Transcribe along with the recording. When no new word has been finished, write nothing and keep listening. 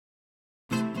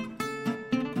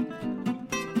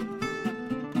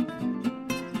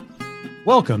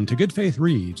Welcome to Good Faith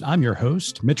Reads. I'm your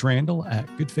host, Mitch Randall at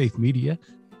Good Faith Media.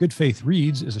 Good Faith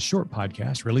Reads is a short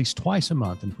podcast released twice a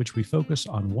month in which we focus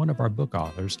on one of our book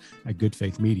authors at Good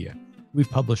Faith Media. We've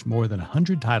published more than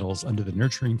 100 titles under the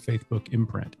Nurturing Faith Book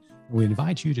imprint. We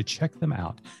invite you to check them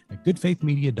out at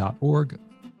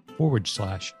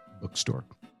goodfaithmedia.org/bookstore.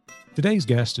 Today's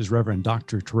guest is Reverend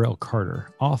Dr. Terrell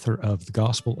Carter, author of The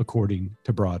Gospel According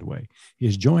to Broadway. He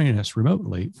is joining us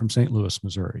remotely from St. Louis,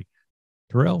 Missouri.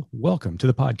 Terrell, welcome to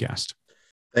the podcast.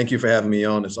 Thank you for having me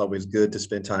on. It's always good to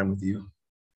spend time with you.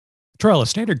 Terrell, a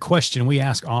standard question we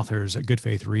ask authors at Good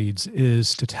Faith Reads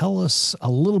is to tell us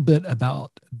a little bit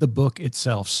about the book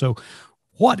itself. So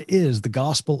what is The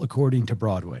Gospel According to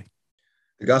Broadway?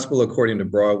 The Gospel According to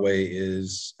Broadway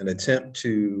is an attempt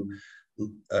to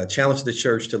challenge the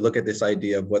church to look at this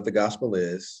idea of what the gospel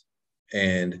is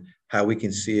and how we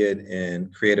can see it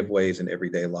in creative ways in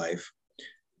everyday life.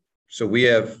 So we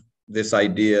have this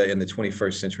idea in the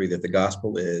 21st century that the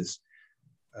gospel is,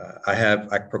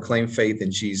 I proclaim faith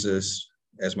in Jesus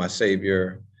as my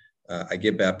savior. I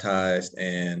get baptized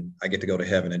and I get to go to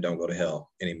heaven and don't go to hell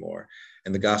anymore.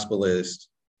 And the gospel is,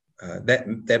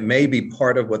 that may be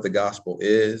part of what the gospel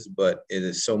is, but it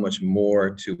is so much more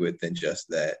to it than just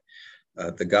that.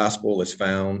 The gospel is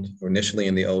found initially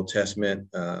in the Old Testament.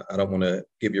 I don't want to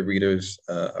give your readers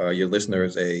or your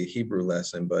listeners a Hebrew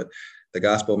lesson, but the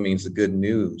gospel means the good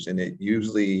news, and it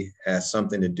usually has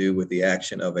something to do with the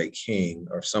action of a king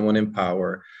or someone in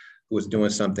power who is doing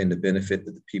something to benefit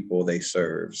the people they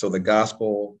serve. So the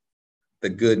gospel, the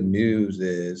good news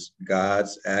is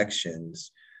God's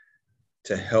actions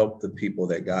to help the people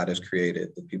that God has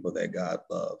created, the people that God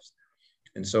loves.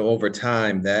 And so over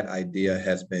time, that idea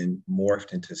has been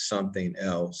morphed into something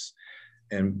else.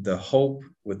 And the hope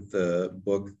with the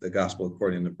book, The Gospel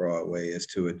According to Broadway, is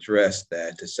to address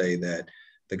that, to say that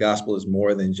the gospel is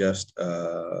more than just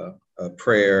a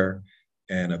prayer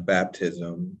and a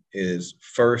baptism. It is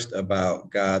first about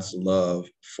God's love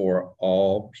for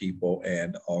all people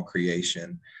and all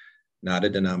creation, not a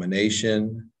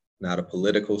denomination, not a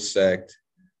political sect,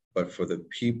 but for the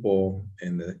people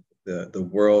and the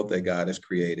world that God has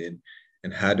created.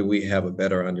 And how do we have a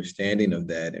better understanding of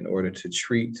that in order to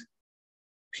treat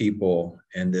people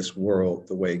and this world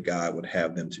the way God would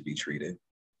have them to be treated?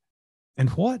 And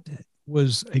what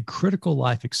was a critical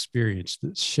life experience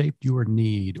that shaped your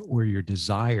need or your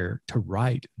desire to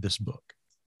write this book?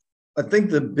 I think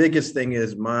the biggest thing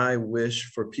is my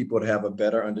wish for people to have a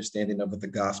better understanding of what the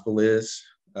gospel is.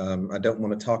 I don't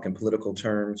want to talk in political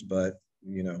terms, but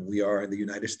we are in the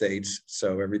United States,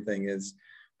 so everything is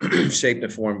shaped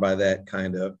and formed by that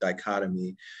kind of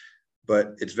dichotomy.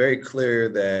 But it's very clear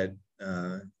that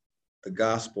the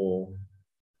gospel,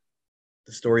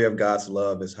 the story of God's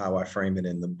love is how I frame it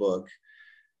in the book,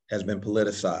 has been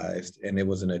politicized. And it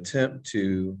was an attempt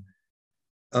to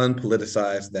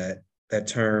unpoliticize that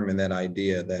term and that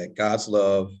idea that God's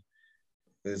love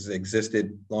has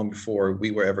existed long before we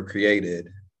were ever created.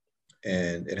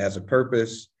 And it has a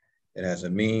purpose, it has a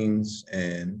means,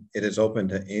 and it is open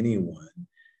to anyone.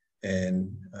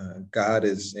 And God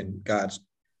is in God's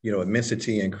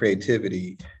immensity and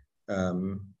creativity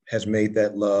has made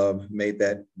that love, made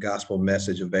that gospel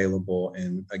message available,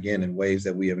 and again, in ways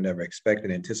that we have never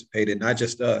expected, anticipated, not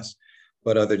just us,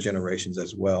 but other generations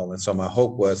as well. And so my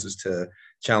hope is to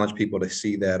challenge people to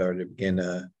see that, or to begin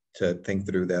to think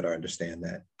through that or understand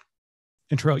that.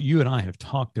 And Terrell, you and I have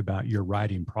talked about your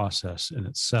writing process in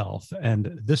itself,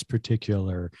 and this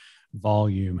particular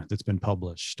volume that's been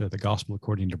published, The Gospel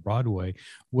According to Broadway,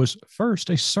 was first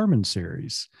a sermon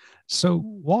series. So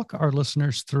walk our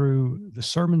listeners through the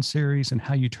sermon series and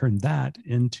how you turned that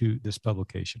into this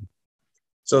publication.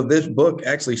 So this book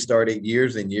actually started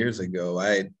years and years ago.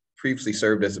 I had previously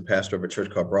served as a pastor of a church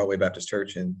called Broadway Baptist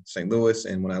Church in St. Louis.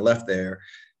 And when I left there,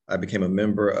 I became a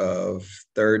member of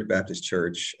Third Baptist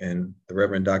Church, and the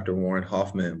Reverend Dr. Warren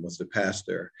Hoffman was the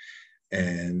pastor.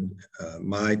 And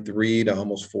my 3 to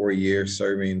almost 4 years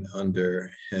serving under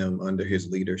him, under his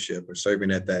leadership, or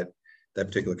serving at that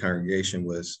particular congregation,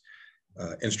 was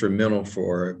instrumental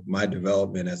for my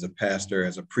development as a pastor,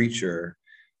 as a preacher.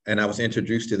 And I was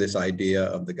introduced to this idea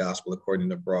of the gospel according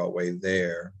to Broadway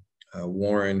there.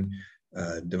 Warren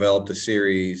developed a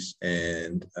series,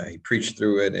 and he preached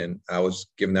through it, and I was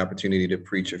given the opportunity to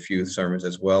preach a few sermons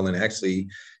as well. And actually,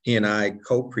 he and I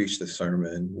co-preached the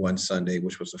sermon one Sunday,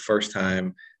 which was the first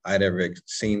time I'd ever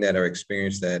seen that or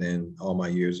experienced that in all my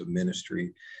years of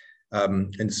ministry.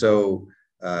 And so,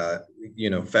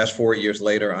 fast forward years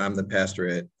later, I'm the pastor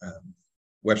at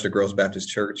Webster Groves Baptist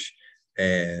Church,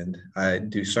 and I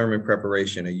do sermon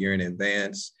preparation a year in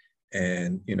advance.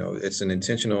 And, it's an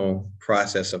intentional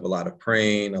process of a lot of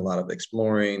praying, a lot of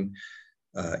exploring.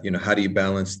 How do you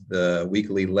balance the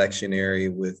weekly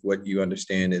lectionary with what you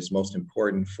understand is most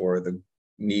important for the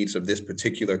needs of this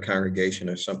particular congregation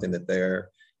or something that they're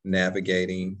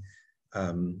navigating?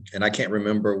 And I can't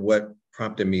remember what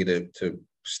prompted me to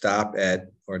stop at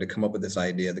or to come up with this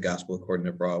idea, the gospel according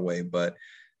to Broadway, but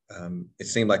it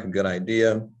seemed like a good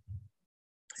idea.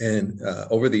 And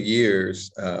over the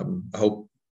years, I hope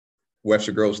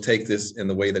Webster Groves take this in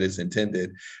the way that it's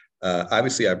intended.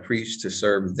 Obviously, I preach to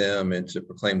serve them and to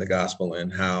proclaim the gospel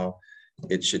and how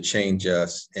it should change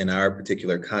us in our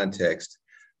particular context.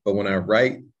 But when I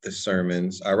write the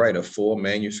sermons, I write a full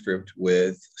manuscript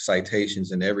with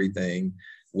citations and everything,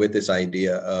 with this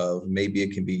idea of maybe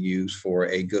it can be used for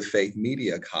a Good Faith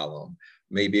Media column.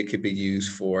 Maybe it could be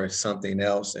used for something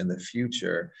else in the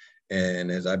future.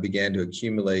 And as I began to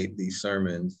accumulate these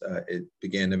sermons, it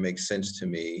began to make sense to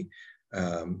me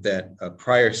that a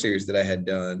prior series that I had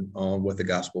done on what the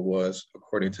gospel was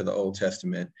according to the Old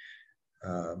Testament,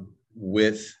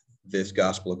 with this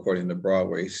gospel according to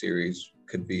Broadway series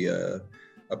could be a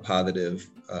positive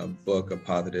book, a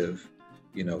positive,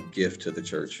 gift to the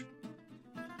church.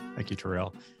 Thank you,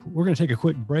 Terrell. We're going to take a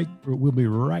quick break. We'll be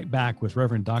right back with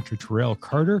Reverend Dr. Terrell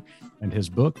Carter and his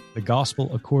book, The Gospel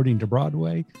According to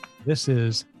Broadway. This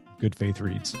is Good Faith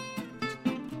Reads.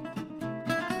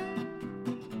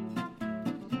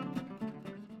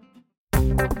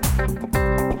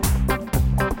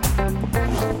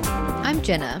 I'm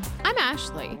Jenna. I'm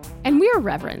Ashley, and we're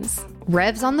Reverends.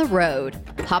 Revs on the road.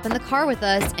 Hop in the car with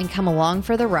us and come along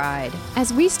for the ride.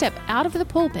 As we step out of the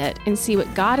pulpit and see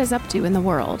what God is up to in the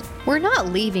world. We're not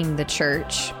leaving the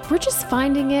church. We're just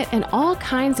finding it in all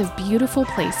kinds of beautiful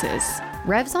places.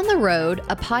 Revs on the Road,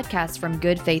 a podcast from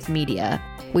Good Faith Media.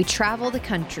 We travel the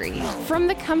country. From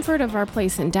the comfort of our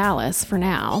place in Dallas for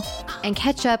now. And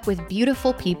catch up with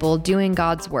beautiful people doing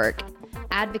God's work.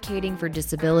 Advocating for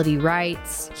disability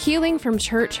rights, healing from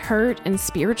church hurt and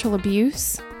spiritual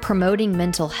abuse, promoting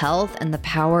mental health and the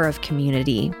power of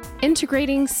community,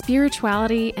 integrating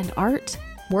spirituality and art,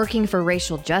 working for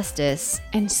racial justice,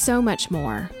 and so much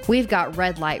more. We've got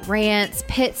red light rants,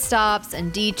 pit stops,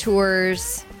 and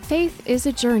detours. Faith is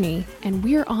a journey, and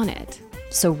we're on it.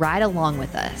 So ride along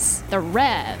with us. The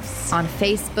Revs. On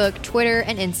Facebook, Twitter,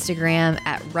 and Instagram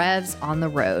at Revs on the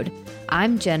Road.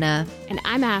 I'm Jenna. And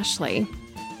I'm Ashley.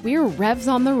 We're Revs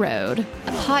on the Road,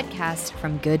 a podcast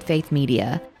from Good Faith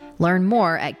Media. Learn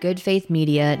more at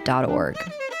goodfaithmedia.org.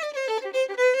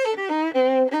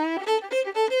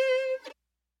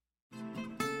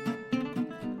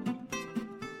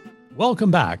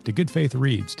 Welcome back to Good Faith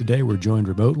Reads. Today we're joined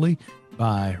remotely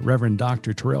by Reverend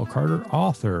Dr. Terrell Carter,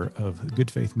 author of the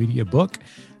Good Faith Media book,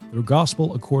 The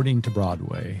Gospel According to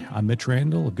Broadway. I'm Mitch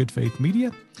Randall of Good Faith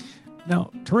Media.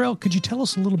 Now, Terrell, could you tell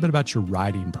us a little bit about your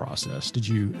writing process? Did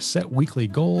you set weekly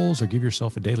goals or give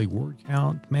yourself a daily word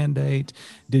count mandate?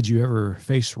 Did you ever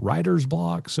face writer's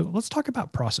block? So let's talk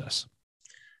about process.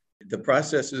 The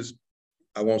process is,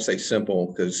 I won't say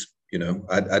simple because,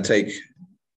 I take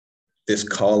this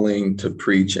calling to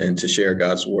preach and to share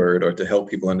God's word or to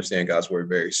help people understand God's word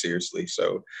very seriously.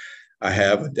 So I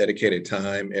have a dedicated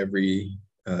time every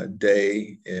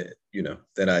day,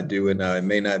 that I do it. Now, it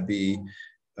may not be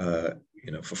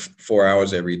for 4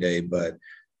 hours every day, but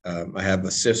I have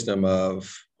a system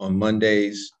of on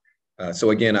Mondays.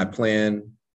 So again, I plan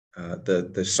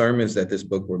the sermons that this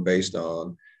book were based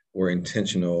on were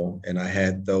intentional, and I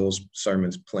had those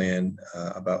sermons planned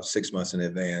about 6 months in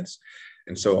advance.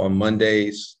 And so on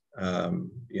Mondays,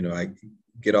 I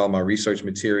get all my research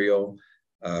material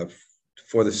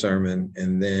for the sermon,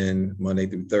 and then Monday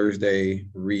through Thursday,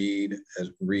 read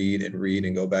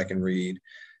and go back and read.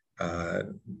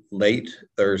 Late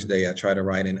Thursday, I try to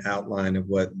write an outline of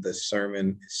what the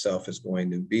sermon itself is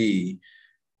going to be.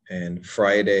 And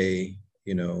Friday,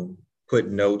 put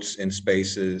notes in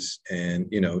spaces and,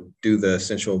 do the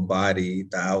essential body,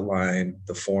 the outline,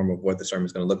 the form of what the sermon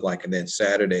is going to look like. And then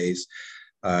Saturdays,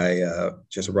 I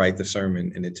just write the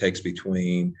sermon, and it takes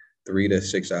between 3 to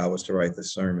 6 hours to write the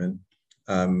sermon.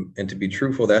 And to be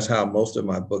truthful, that's how most of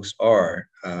my books are.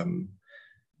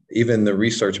 Even the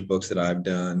research books that I've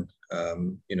done,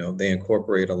 they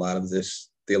incorporate a lot of this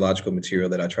theological material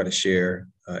that I try to share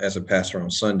as a pastor on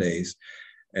Sundays.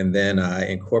 And then I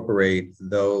incorporate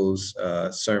those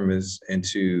sermons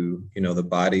into, the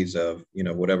bodies of,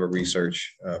 whatever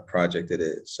research project it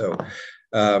is. So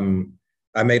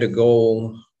I made a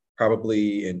goal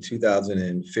probably in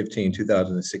 2015,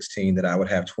 2016, that I would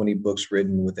have 20 books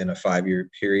written within a 5-year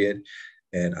period.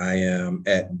 And I am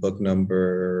at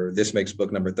this makes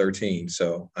book number 13.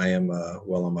 So I am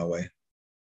well on my way.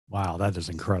 Wow, that is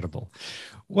incredible.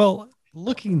 Well,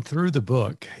 looking through the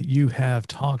book, you have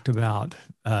talked about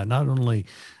not only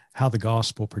how the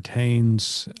gospel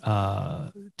pertains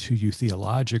to you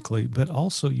theologically, but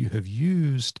also you have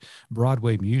used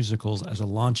Broadway musicals as a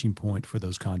launching point for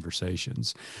those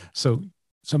conversations. So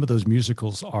some of those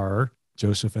musicals are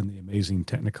Joseph and the Amazing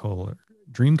Technicolor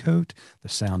Dreamcoat, The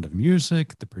Sound of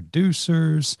Music, The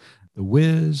Producers, The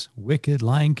Wiz, Wicked,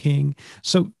 Lion King.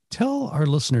 So tell our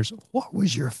listeners, what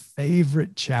was your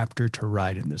favorite chapter to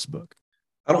write in this book?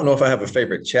 I don't know if I have a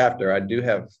favorite chapter. I do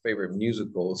have favorite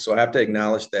musicals. So I have to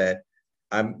acknowledge that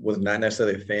I was not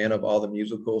necessarily a fan of all the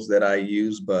musicals that I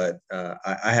use, but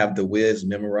I have The Wiz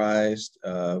memorized.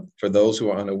 For those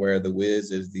who are unaware, The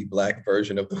Wiz is the Black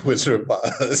version of The Wizard of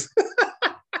Oz.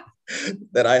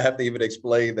 That I have to even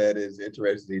explain that is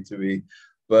interesting to me.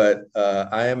 But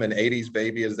I am an 80s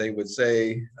baby, as they would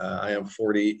say. I am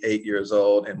 48 years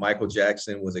old, and Michael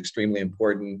Jackson was extremely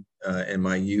important in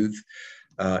my youth.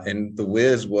 And The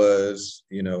Wiz was,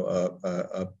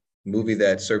 a movie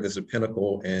that served as a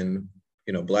pinnacle in,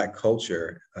 Black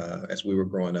culture as we were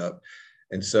growing up.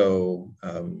 And so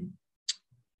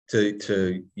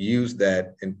to use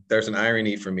that, and there's an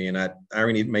irony for me, and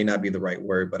irony may not be the right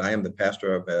word, but I am the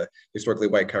pastor of a historically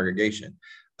white congregation.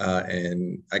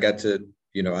 And I got to,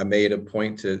 I made a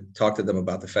point to talk to them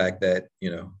about the fact that,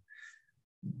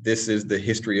 this is the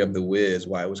history of The Wiz,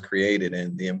 why it was created,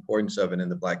 and the importance of it in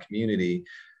the Black community.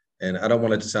 And I don't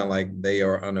want it to sound like they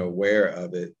are unaware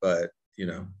of it, but,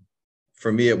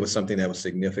 for me, it was something that was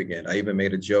significant. I even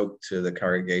made a joke to the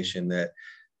congregation that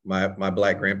my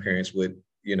Black grandparents would,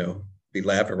 be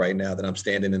laughing right now that I'm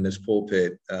standing in this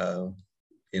pulpit,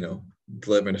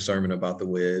 delivering a sermon about The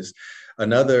Wiz.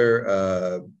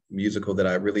 Another musical that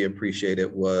I really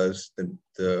appreciated was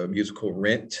the musical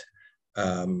Rent.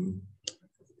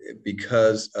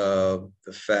 Because of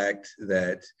the fact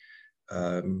that,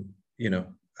 I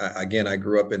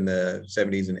grew up in the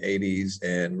 70s and 80s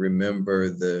and remember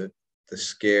the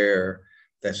scare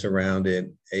that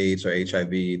surrounded AIDS or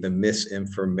HIV, the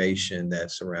misinformation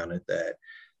that surrounded that.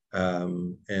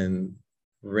 And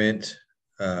Rent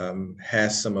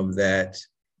has some of that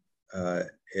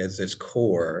as its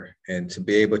core, and to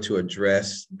be able to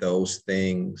address those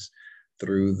things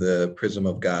through the prism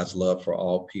of God's love for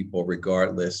all people,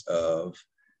 regardless of,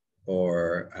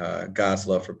 or God's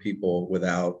love for people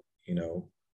without,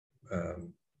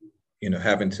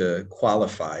 having to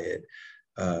qualify it,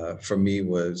 for me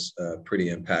was pretty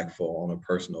impactful on a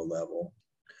personal level.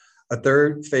 A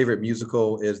third favorite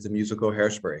musical is the musical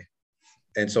Hairspray.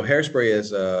 And so Hairspray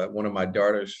is one of my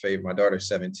daughter's favorite. My daughter's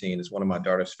 17, is one of my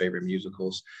daughter's favorite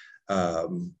musicals.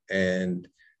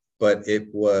 But it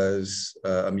was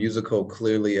a musical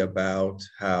clearly about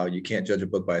how you can't judge a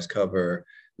book by its cover.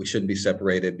 We shouldn't be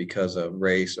separated because of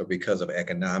race or because of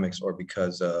economics or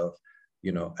because of,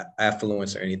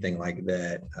 affluence or anything like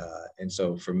that. And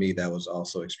so for me, that was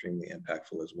also extremely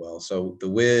impactful as well. So The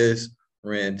Wiz,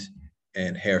 Rent,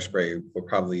 and Hairspray were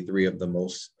probably three of the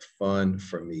most fun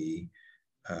for me,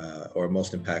 or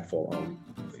most impactful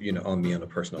on me on a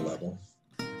personal level.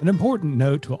 An important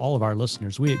note to all of our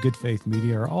listeners, we at Good Faith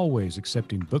Media are always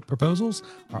accepting book proposals.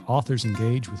 Our authors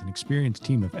engage with an experienced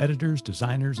team of editors,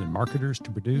 designers, and marketers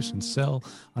to produce and sell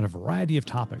on a variety of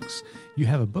topics. You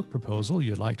have a book proposal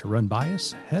you'd like to run by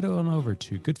us? Head on over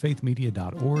to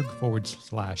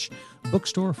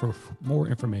goodfaithmedia.org/bookstore for more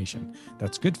information.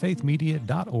 That's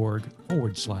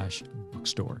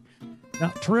goodfaithmedia.org/bookstore. Now,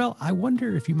 Terrell, I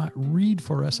wonder if you might read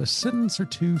for us a sentence or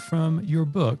two from your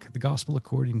book, The Gospel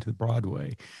According to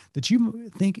Broadway, that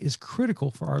you think is critical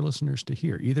for our listeners to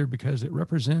hear, either because it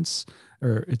represents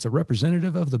or it's a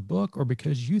representative of the book, or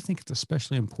because you think it's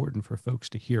especially important for folks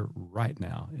to hear right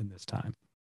now in this time.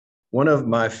 One of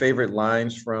my favorite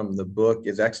lines from the book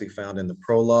is actually found in the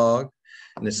prologue,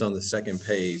 and it's on the second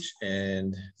page.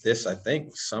 And this, I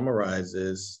think,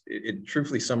 it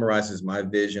truthfully summarizes my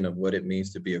vision of what it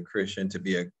means to be a Christian, to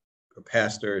be a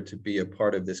pastor, to be a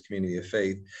part of this community of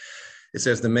faith. It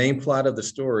says, the main plot of the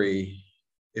story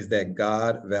is that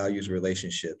God values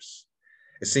relationships.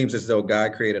 It seems as though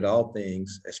God created all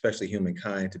things, especially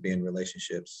humankind, to be in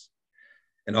relationships.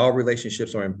 And all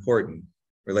relationships are important.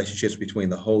 Relationships between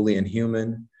the holy and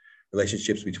human,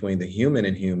 relationships between the human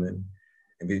and human,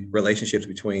 and relationships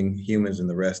between humans and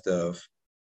the rest of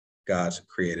God's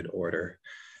created order.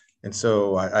 And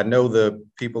so I know the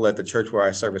people at the church where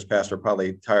I serve as pastor are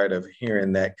probably tired of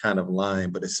hearing that kind of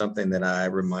line, but it's something that I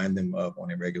remind them of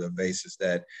on a regular basis,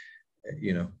 that,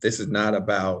 this is not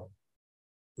about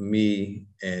me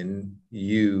and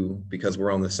you because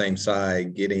we're on the same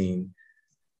side getting,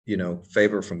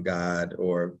 favor from God,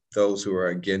 or those who are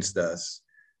against us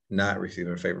not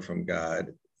receiving a favor from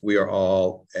God. We are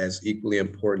all as equally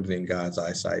important in God's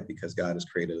eyesight because God has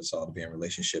created us all to be in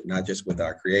relationship, not just with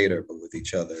our Creator, but with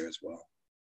each other as well.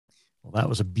 Well, that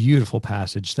was a beautiful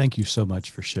passage. Thank you so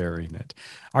much for sharing it.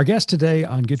 Our guest today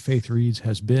on Good Faith Reads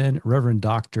has been Reverend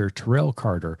Dr. Terrell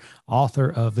Carter,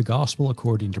 author of The Gospel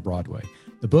According to Broadway.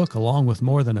 The book, along with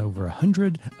more than over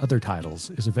 100 other titles,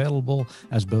 is available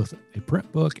as both a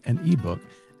print book and ebook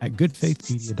at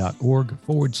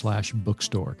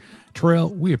goodfaithmedia.org/bookstore.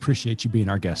 Terrell, we appreciate you being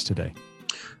our guest today.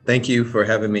 Thank you for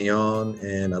having me on,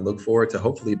 and I look forward to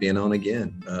hopefully being on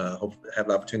again. Hope to have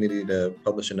the opportunity to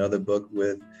publish another book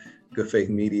with Good Faith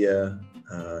Media,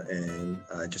 and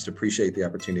I just appreciate the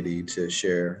opportunity to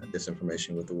share this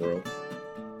information with the world.